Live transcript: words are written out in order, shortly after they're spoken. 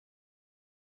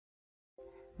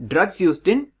Drugs used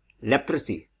in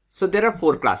leprosy. So there are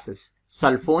 4 classes: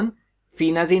 sulfone,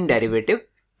 phenazine derivative,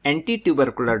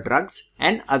 anti-tubercular drugs,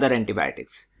 and other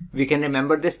antibiotics. We can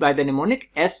remember this by the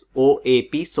mnemonic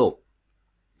SOAP, soap.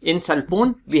 In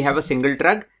sulfone, we have a single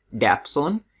drug,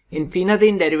 Dapsone. In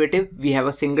phenazine derivative, we have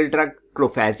a single drug,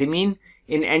 Clofazimine.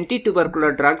 In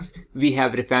anti-tubercular drugs, we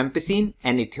have Rifampicin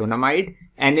and Ethionamide.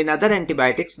 And in other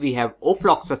antibiotics, we have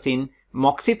Ofloxacin,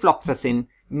 Moxifloxacin,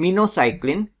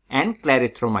 Minocycline, and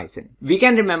Clarithromycin. We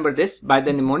can remember this by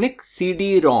the mnemonic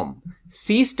CD-ROM.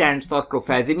 C stands for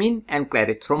Clofazimine and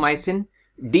Clarithromycin.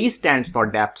 D stands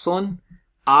for Dapsone.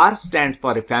 R stands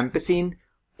for Rifampicin.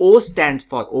 O stands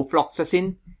for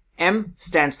Ofloxacin. M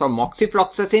stands for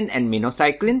Moxifloxacin and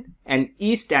Minocycline. And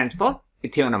E stands for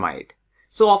Ethionamide.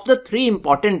 So of the 3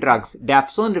 important drugs,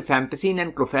 Dapsone, Rifampicin,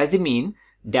 and Clofazimine,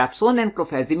 Dapsone and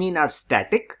Clofazimine are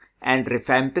static, and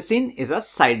Rifampicin is a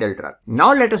cidal drug.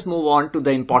 Now let us move on to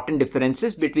the important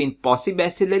differences between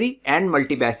Paucibacillary and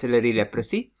Multibacillary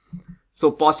leprosy.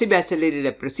 So Paucibacillary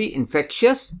leprosy,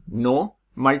 infectious? No.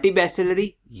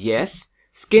 Multibacillary? Yes.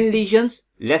 Skin lesions?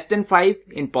 Less than 5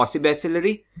 in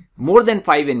Paucibacillary, more than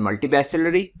 5 in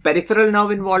Multibacillary. Peripheral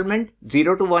nerve involvement?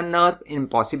 0 to 1 nerve in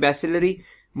Paucibacillary,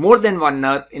 more than 1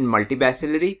 nerve in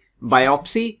Multibacillary.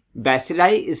 Biopsy,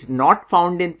 bacilli is not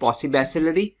found in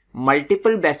Paucibacillary.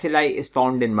 Multiple bacilli is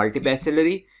found in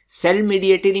Multibacillary.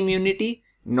 Cell-mediated immunity,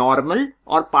 normal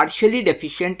or partially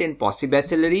deficient in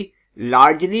Paucibacillary,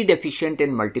 largely deficient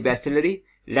in Multibacillary.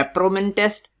 Lepromin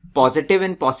test, positive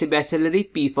in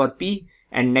Paucibacillary, P for P,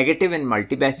 and negative in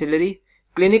Multibacillary.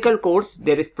 Clinical course,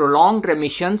 there is prolonged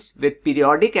remissions with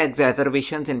periodic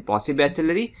exacerbations in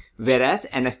Paucibacillary, whereas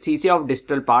anesthesia of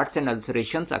distal parts and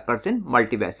ulcerations occurs in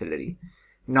Multibacillary.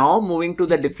 Now moving to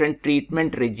the different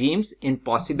treatment regimes in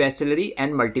Paucibacillary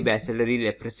and Multibacillary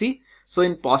leprosy. So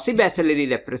in Paucibacillary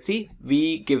leprosy,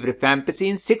 we give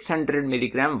Rifampicin 600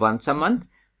 mg once a month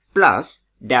plus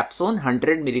Dapsone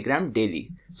 100 mg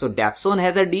daily. So Dapsone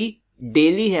has a D,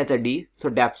 daily has a D, so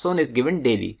Dapsone is given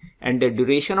daily, and the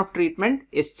duration of treatment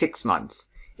is 6 months.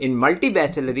 In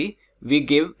Multibacillary, we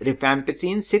give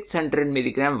Rifampicin 600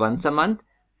 mg once a month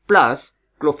plus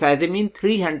Clofazimine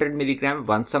 300 mg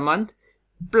once a month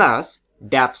plus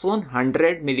Dapsone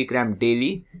 100 mg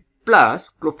daily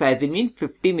plus Clofazimine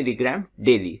 50 mg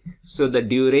daily. So the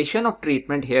duration of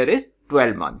treatment here is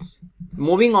 12 months.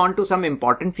 Moving on to some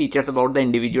important features about the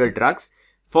individual drugs.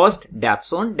 First,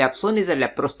 Dapsone. Dapsone is a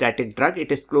leprostatic drug.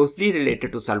 It is closely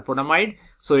related to sulfonamide.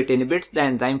 So it inhibits the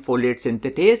enzyme folate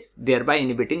synthetase, thereby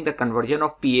inhibiting the conversion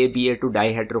of PABA to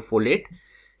dihydrofolate.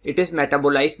 It is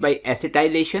metabolized by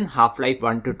acetylation, half-life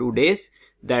 1 to 2 days.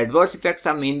 The adverse effects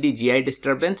are mainly GI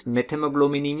disturbance,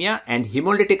 methemoglobinemia, and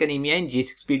hemolytic anemia in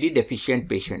G6PD deficient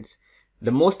patients.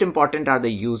 The most important are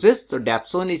the uses. So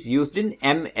Dapsone is used in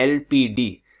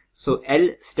MLPD. So L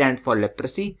stands for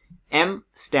leprosy. M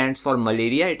stands for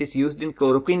malaria. It is used in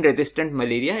chloroquine resistant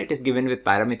malaria. It is given with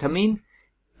pyrimethamine.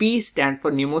 P stands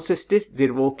for pneumocystis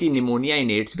cerevisiae pneumonia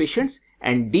in AIDS patients.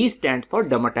 And D stands for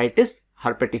dermatitis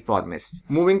herpetiformis.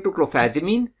 Moving to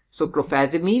Clofazimine. So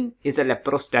Clofazimine is a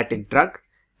leprostatic drug.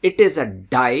 It is a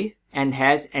dye and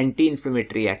has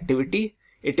anti-inflammatory activity.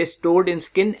 It is stored in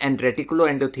skin and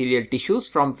reticuloendothelial tissues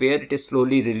from where it is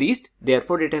slowly released.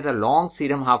 Therefore, it has a long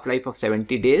serum half-life of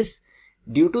 70 days.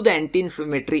 Due to the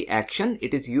anti-inflammatory action,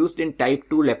 it is used in type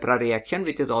 2 lepra reaction,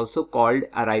 which is also called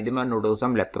erythema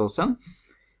nodosum leprosum.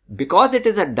 Because it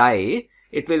is a dye,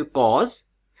 it will cause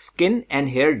skin and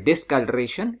hair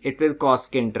discoloration, it will cause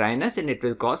skin dryness, and it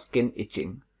will cause skin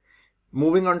itching.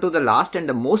 Moving on to the last and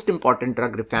the most important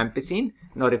drug, Rifampicin.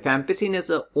 Now, Rifampicin is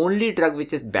the only drug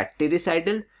which is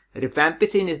bactericidal.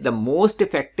 Rifampicin is the most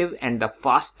effective and the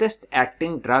fastest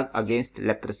acting drug against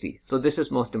leprosy. So this is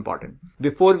most important.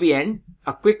 Before we end,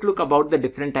 a quick look about the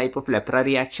different type of lepra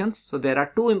reactions. So there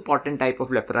are 2 important type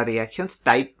of lepra reactions,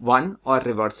 type 1 or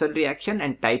reversal reaction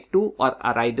and type 2 or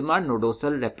erythema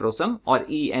nodosal leprosum or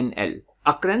ENL.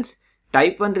 Occurrence: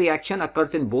 type 1 reaction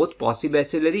occurs in both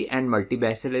Paucibacillary and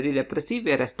Multibacillary leprosy,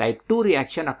 whereas type 2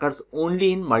 reaction occurs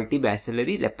only in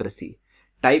Multibacillary leprosy.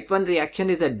 Type 1 reaction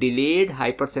is a delayed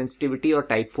hypersensitivity or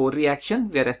type 4 reaction,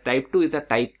 whereas type 2 is a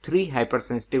type 3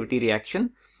 hypersensitivity reaction.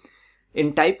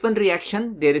 In type 1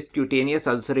 reaction, there is cutaneous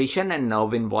ulceration and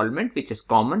nerve involvement, which is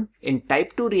common. In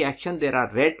type 2 reaction, there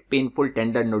are red, painful,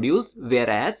 tender nodules,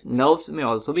 whereas nerves may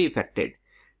also be affected.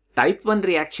 Type 1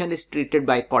 reaction is treated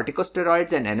by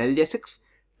corticosteroids and analgesics.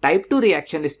 Type 2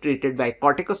 reaction is treated by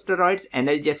corticosteroids,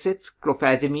 analgesics,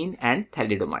 clofazimine, and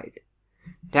thalidomide.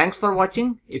 Thanks for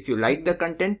watching. If you like the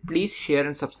content, please share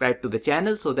and subscribe to the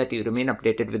channel so that you remain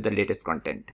updated with the latest content.